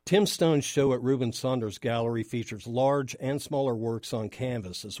Tim Stone's show at Reuben Saunders Gallery features large and smaller works on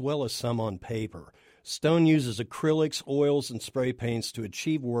canvas, as well as some on paper. Stone uses acrylics, oils, and spray paints to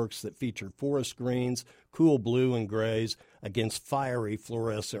achieve works that feature forest greens, cool blue and grays against fiery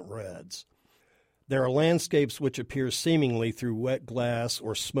fluorescent reds. There are landscapes which appear seemingly through wet glass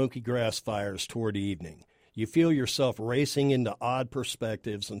or smoky grass fires toward evening. You feel yourself racing into odd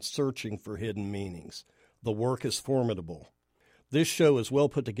perspectives and searching for hidden meanings. The work is formidable. This show is well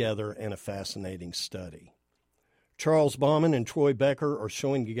put together and a fascinating study. Charles Bauman and Troy Becker are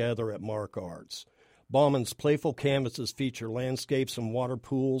showing together at Mark Arts. Bauman's playful canvases feature landscapes and water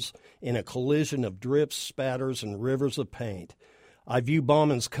pools in a collision of drips, spatters, and rivers of paint. I view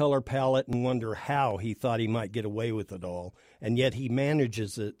Bauman's color palette and wonder how he thought he might get away with it all, and yet he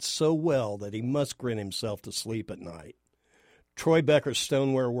manages it so well that he must grin himself to sleep at night. Troy Becker's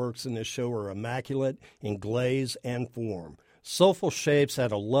stoneware works in this show are immaculate in glaze and form. Soulful shapes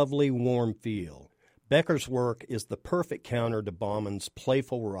add a lovely, warm feel. Becker's work is the perfect counter to Bauman's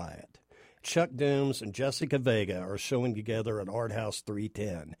playful riot. Chuck Dooms and Jessica Vega are showing together at Art House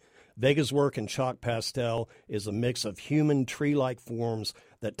 310. Vega's work in chalk pastel is a mix of human tree-like forms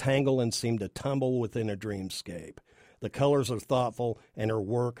that tangle and seem to tumble within a dreamscape. The colors are thoughtful and her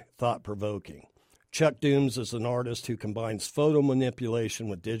work thought-provoking. Chuck Dooms is an artist who combines photo manipulation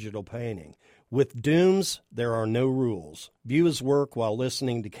with digital painting. With Dooms, there are no rules. View his work while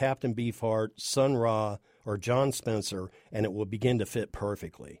listening to Captain Beefheart, Sun Ra, or John Spencer, and it will begin to fit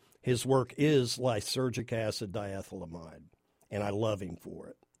perfectly. His work is lysergic acid diethylamide, and I love him for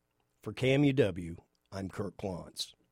it. For KMUW, I'm Kirk Klontz.